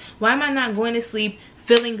myself? Why am I not going to sleep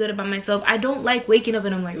feeling good about myself? I don't like waking up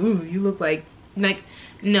and I'm like, ooh, you look like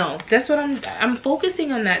no. That's what I'm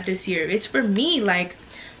focusing on that this year. It's for me. Like,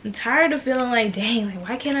 I'm tired of feeling like, dang, like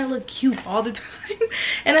why can't I look cute all the time?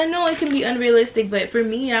 And I know it can be unrealistic, but for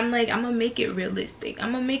me, I'm like, I'm gonna make it realistic.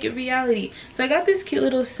 I'm gonna make it reality. So I got this cute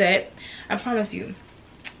little set. I promise you,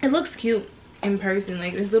 it looks cute in person.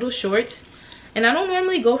 Like, there's little shorts, and I don't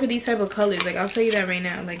normally go for these type of colors. Like, I'll tell you that right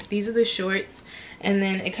now. Like, these are the shorts, and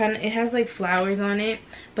then it has like flowers on it,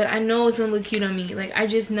 but I know it's gonna look cute on me. Like, I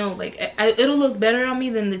just know, like, it'll look better on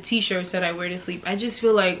me than the t-shirts that I wear to sleep. I just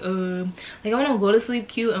feel like I want to go to sleep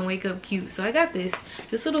cute and wake up cute. So I got this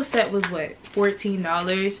little set was what,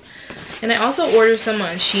 $14. And I also ordered some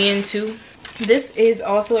on Shein too. This is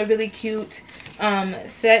also a really cute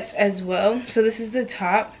set as well. So this is the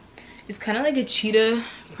top. It's kind of like a cheetah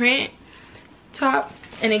print top,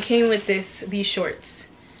 and it came with these shorts.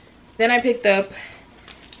 Then I picked up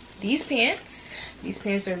these pants. These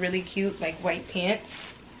pants are really cute, like white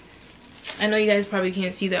pants. I know you guys probably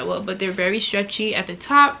can't see that well, but they're very stretchy at the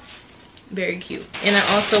top, very cute. And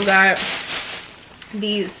I also got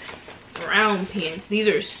these brown pants. These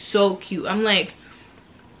are so cute. I'm like,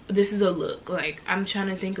 this is a look. Like, I'm trying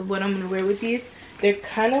to think of what I'm gonna wear with these. They're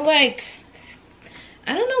kind of like,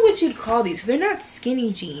 I don't know what you'd call these. They're not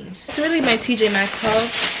skinny jeans. It's really my TJ Maxx haul,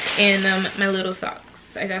 and my little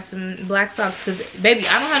socks. I got some black socks because, baby,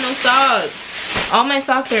 I don't have no socks. All my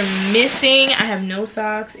socks are missing. I have no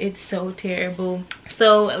socks. It's so terrible.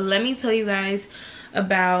 So let me tell you guys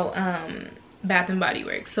about Bath and Body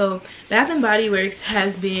Works. So Bath and Body Works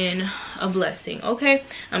has been a blessing, okay?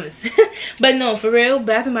 But no, for real,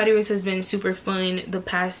 Bath and Body Works has been super fun the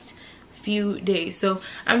past few days. So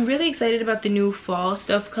I'm really excited about the new fall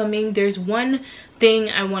stuff coming. There's one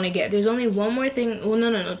thing I want to get. There's only one more thing. Well,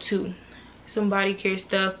 no, two. Some body care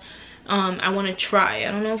stuff I want to try.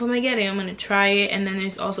 I don't know if I'm gonna get it. I'm gonna try it. And then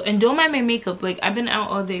there's also, and don't mind my makeup, like I've been out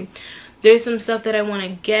all day. There's some stuff that I want to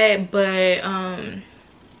get, but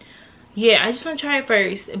yeah, I just want to try it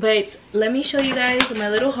first. But let me show you guys my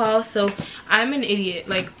little haul. So I'm an idiot,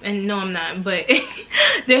 like, and no I'm not, but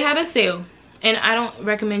they had a sale, and I don't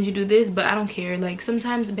recommend you do this, but I don't care. Like,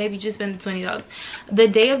 sometimes, baby, just spend the $20. The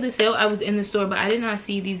day of the sale I was in the store, but I did not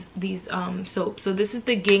see these soaps. So this is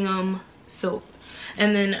the gingham soap,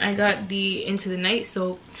 and then I got the Into the Night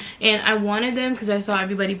soap, and I wanted them because I saw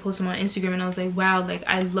everybody post them on Instagram, and I was like, wow, like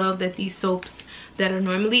I love that these soaps that are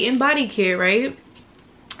normally in body care, right,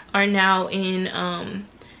 are now in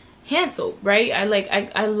hand soap, right?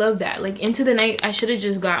 I love that. Like, Into the Night, I should have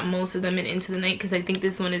just got most of them in Into the Night because I think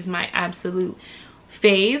this one is my absolute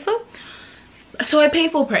fave. So I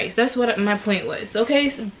paid full price. That's what my point was, okay?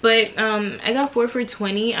 So, but I got 4 for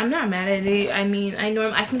 $20. I'm not mad at it. I mean,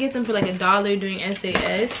 I can get them for like $1 during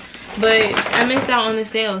SAS, but I missed out on the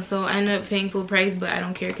sale, so I ended up paying full price. But I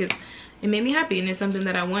don't care because it made me happy and it's something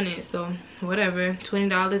that I wanted, so whatever.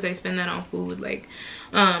 $20, I spend that on food. Like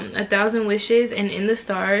 1,000 Wishes and In the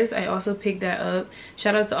Stars, I also picked that up.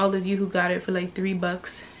 Shout out to all of you who got it for like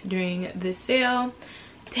 $3 during this sale.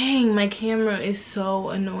 Dang, my camera is so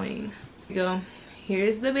annoying. Go,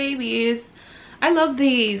 here's the babies. I love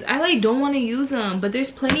these. I like don't want to use them, but there's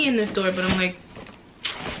plenty in the store, but I'm like,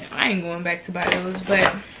 I ain't going back to buy those.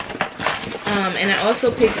 But and I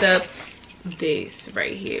also picked up this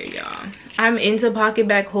right here, y'all. I'm into pocket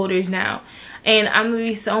bag holders now, and I'm gonna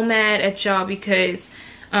be so mad at y'all because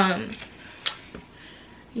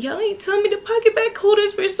Y'all ain't tell me the pocket bag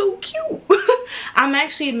holders were so cute. I'm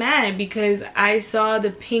actually mad because I saw the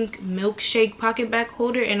pink milkshake pocket bag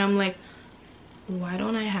holder and I'm like, why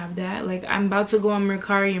don't I have that? Like, I'm about to go on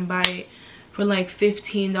Mercari and buy it for like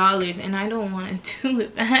 $15 and I don't want to do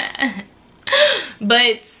that.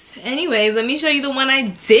 But anyways, let me show you the one I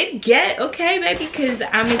did get, okay baby, because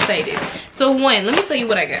I'm excited. So one, let me tell you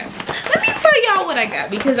what I got. Let me tell y'all what I got,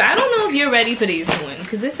 because I don't know if you're ready for this one,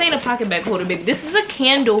 because this ain't a pocket bag holder, baby. This is a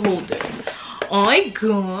candle holder. I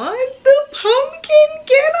got the pumpkin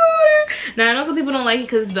candle holder. Now I know some people don't like it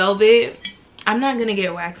because it's velvet. I'm not gonna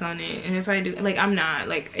get wax on it, and if I do, like, I'm not,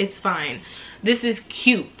 like, it's fine. This is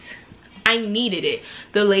cute. I needed it.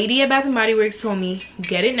 The lady at Bath & Body Works told me,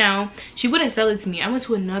 get it now. She wouldn't sell it to me. I went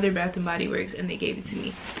to another Bath & Body Works and they gave it to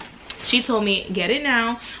me. She told me, get it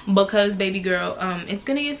now because, baby girl, it's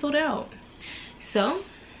gonna get sold out. So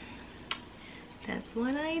that's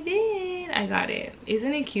what I did. I got it.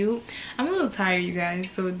 Isn't it cute? I'm a little tired, you guys,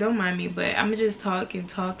 so don't mind me, but I'm gonna just talk and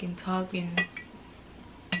talk and talk and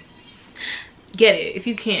get it if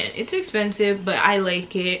you can. It's expensive, but I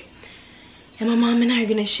like it. And my mom and I are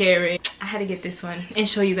gonna share it. I had to get this one and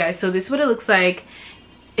show you guys. So this is what it looks like.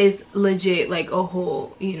 It's legit like a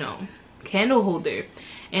whole, you know, candle holder.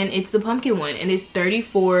 And it's the pumpkin one and it's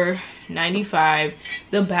 $34.95.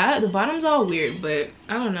 The bottom's all weird, but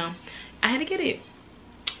I don't know. I had to get it.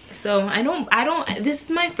 So I don't, this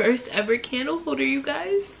is my first ever candle holder, you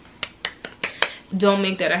guys. Don't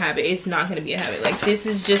make that a habit. It's not gonna be a habit. Like, this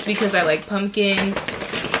is just because I like pumpkins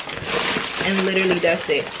and literally that's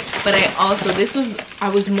it. But I also, I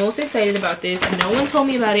was most excited about this. No one told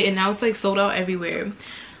me about it and now it's like sold out everywhere.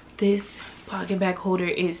 This pocket bag holder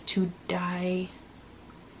is to die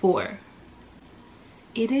for.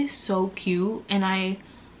 It is so cute and I'm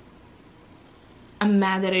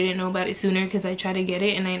mad that I didn't know about it sooner because I tried to get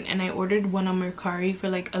it and I ordered one on Mercari for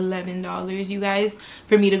like $11, you guys,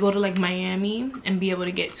 for me to go to like Miami and be able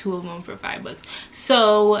to get 2 of them for $5.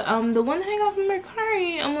 So the one that I got from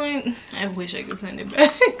Mercari, I'm like, I wish I could send it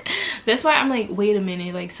back. That's why I'm like, wait a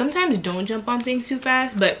minute, like sometimes don't jump on things too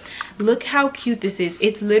fast. But look how cute this is.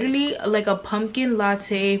 It's literally like a pumpkin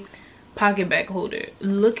latte pocket bag holder.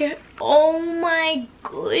 Look at, oh my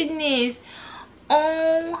goodness,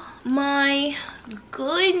 oh my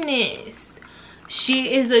goodness,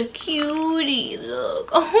 she is a cutie. Look,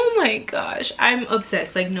 oh my gosh, I'm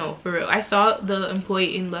obsessed. Like, no, for real. I saw the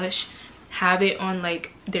employee in Lush have it on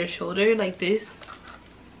like their shoulder like this.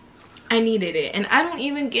 I needed it, and I don't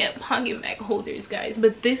even get pocket bag holders, guys,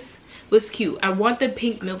 but this was cute. I want the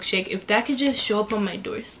pink milkshake. If that could just show up on my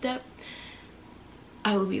doorstep,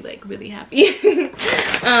 I would be like really happy.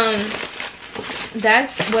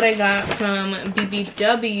 That's what I got from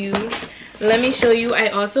BBW. Let me show you. I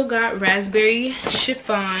also got raspberry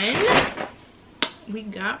chiffon. We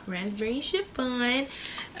got raspberry chiffon.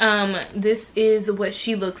 This is what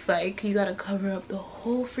she looks like. You gotta cover up the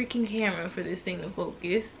whole freaking camera for this thing to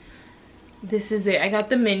focus. This is it. I got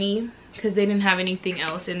the mini because they didn't have anything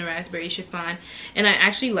else in the raspberry chiffon, and I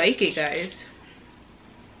actually like it, guys.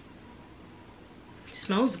 It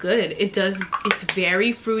smells good. It does. It's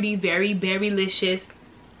very fruity, very berry-licious,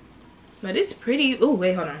 but it's pretty. Oh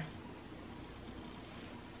wait, hold on.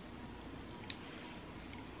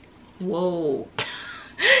 Whoa.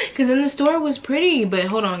 Because in the store it was pretty, but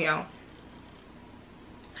hold on, y'all.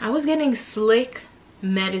 I was getting slick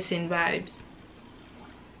medicine vibes.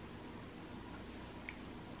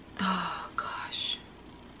 Oh gosh.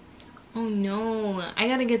 Oh no, I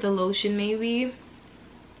gotta get the lotion maybe.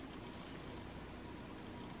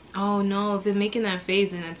 Oh no, if it's making that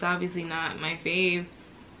face, then it's obviously not my fave.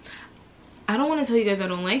 I don't want to tell you guys I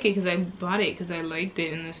don't like it because I bought it because I liked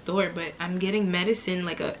it in the store, but I'm getting medicine,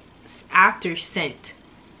 like a after scent.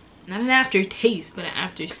 Not an aftertaste, but an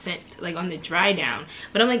after scent, like on the dry down.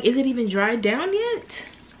 But I'm like, is it even dried down yet?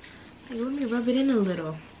 Like, let me rub it in a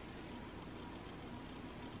little.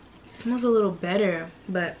 It smells a little better,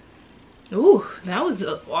 but ooh, that was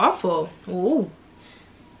awful. Ooh,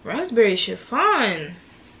 raspberry chiffon.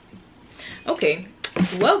 Okay,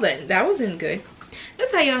 well then, that wasn't good.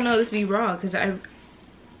 That's how y'all know this be raw, because I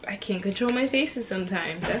can't control my faces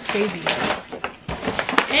sometimes. That's crazy.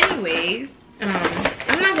 Anyways,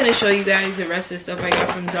 I'm not gonna show you guys the rest of the stuff I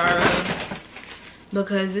got from Zara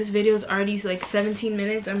because this video is already like 17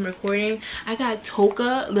 minutes I'm recording. I got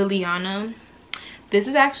Toca Liliana. This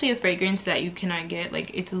is actually a fragrance that you cannot get.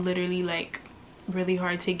 Like, it's literally like really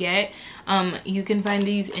hard to get. You can find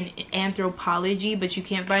these in Anthropology, but you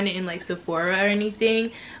can't find it in like Sephora or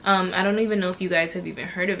anything. I don't even know if you guys have even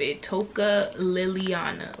heard of it. Toca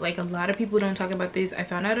Liliana. Like, a lot of people don't talk about this. I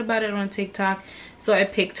found out about it on TikTok, so I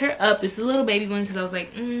picked her up. This is a little baby one because I was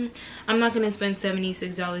like, I'm not gonna spend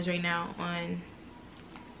 $76 right now on,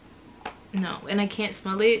 no, and I can't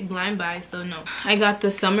smell it blind buy, so no. I got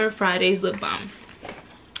the Summer Fridays lip balm.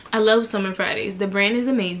 I love Summer Fridays. The brand is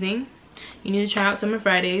amazing. You need to try out Summer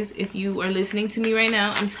Fridays. If you are listening to me right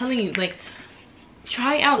now, I'm telling you, like,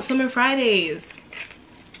 try out Summer Fridays.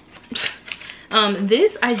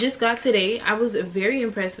 This I just got today. I was very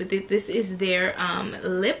impressed with it. This is their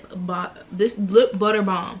lip butter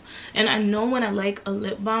balm, and I know when I like a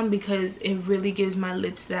lip balm because it really gives my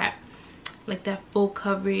lips that, like, that full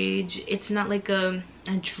coverage. It's not like a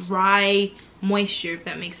dry moisture, if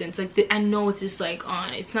that makes sense. Like, I know it's just like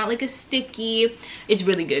on, it's not like a sticky. It's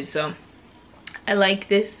really good. So I like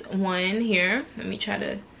this one here. Let me try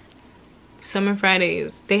to, Summer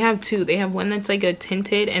Fridays, they have two. They have one that's like a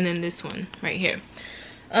tinted, and then this one right here.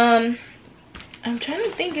 I'm trying to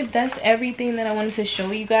think if that's everything that I wanted to show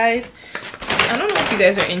you guys. I don't know if you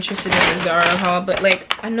guys are interested in the Zara haul, but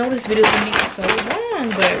like, I know this video is gonna be so long,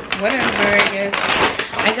 but whatever, I guess.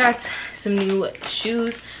 I got some new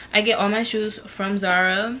shoes. I get all my shoes from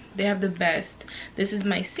Zara. They have the best. This is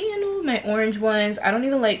my sandal, my orange ones. I don't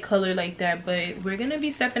even like color like that, but we're gonna be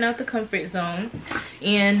stepping out the comfort zone,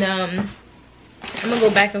 and I'm gonna go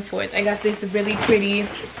back and forth. I got this really pretty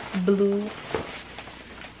blue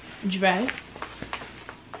dress.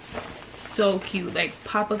 So cute, like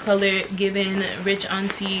pop a color, giving rich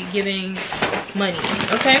auntie, giving money.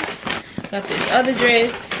 Okay, got this other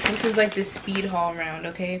dress. This is like the speed haul round.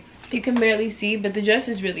 Okay, you can barely see, but the dress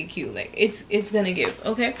is really cute. Like, it's gonna give.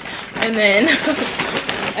 Okay, and then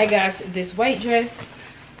I got this white dress.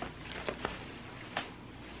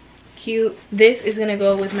 Cute. This is gonna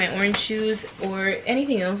go with my orange shoes or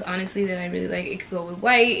anything else, honestly, that I really like. It could go with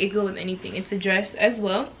white, it could go with anything. It's a dress as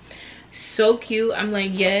well. So cute. I'm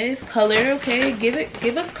like, yes, color. Okay,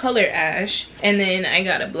 give us color, Ash. And then I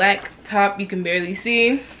got a black top. You can barely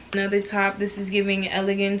see. Another top. This is giving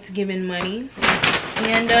elegance, giving money.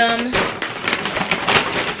 And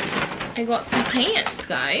I got some pants,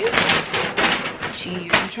 guys.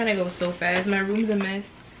 Jeez, I'm trying to go so fast. My room's a mess.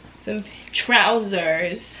 Some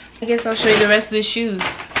trousers. I guess I'll show you the rest of the shoes.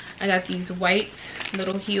 I got these white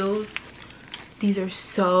little heels. These are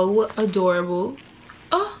so adorable.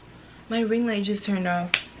 Oh, my ring light just turned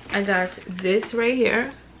off. I got this right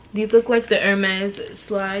here. These look like the Hermes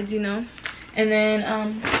slides, you know. And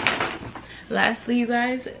then lastly, you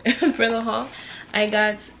guys, for the haul, I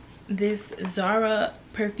got this Zara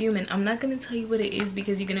perfume, and I'm not gonna tell you what it is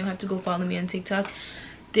because you're gonna have to go follow me on TikTok.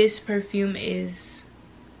 This perfume is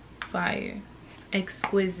fire.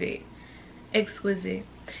 Exquisite. Exquisite.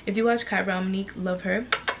 If you watch Kyra Monique, love her.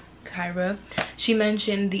 Kyra, she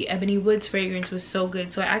mentioned the Ebony Woods fragrance was so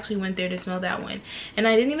good, so I actually went there to smell that one, and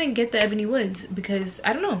I didn't even get the Ebony Woods because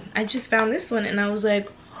I don't know, I just found this one and I was like,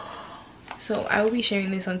 so I will be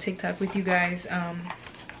sharing this on TikTok with you guys.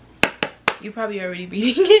 You probably already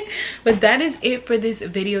reading it, but that is it for this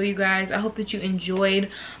video, you guys. I hope that you enjoyed.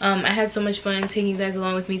 I had so much fun taking you guys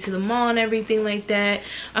along with me to the mall and everything like that.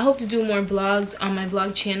 I hope to do more vlogs on my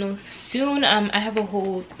vlog channel soon. I have a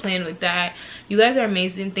whole plan with that. You guys are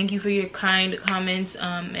amazing. Thank you for your kind comments,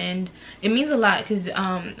 and it means a lot because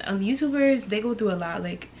YouTubers, they go through a lot.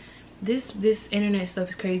 Like, this internet stuff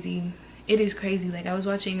is crazy. It is crazy. Like, I was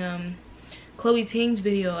watching Chloe Ting's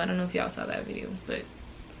video. I don't know if y'all saw that video, but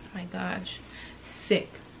my gosh, sick.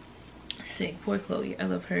 Poor Chloe. I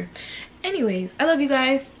love her. Anyways, I love you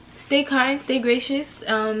guys. Stay kind, stay gracious.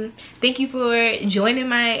 Thank you for joining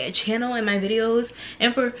my channel and my videos,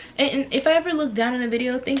 and if I ever look down in a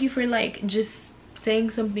video, thank you for like just saying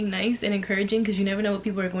something nice and encouraging, because you never know what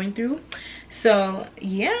people are going through. So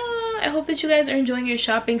yeah, I hope that you guys are enjoying your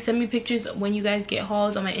shopping. Send me pictures when you guys get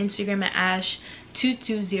hauls on my Instagram at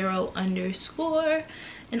ash220_.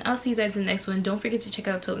 And I'll see you guys in the next one. Don't forget to check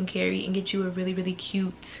out Tote and Carry and get you a really, really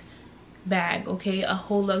cute bag, okay? A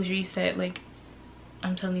whole luxury set. Like,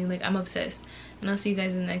 I'm telling you, like, I'm obsessed. And I'll see you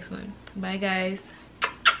guys in the next one. Bye, guys.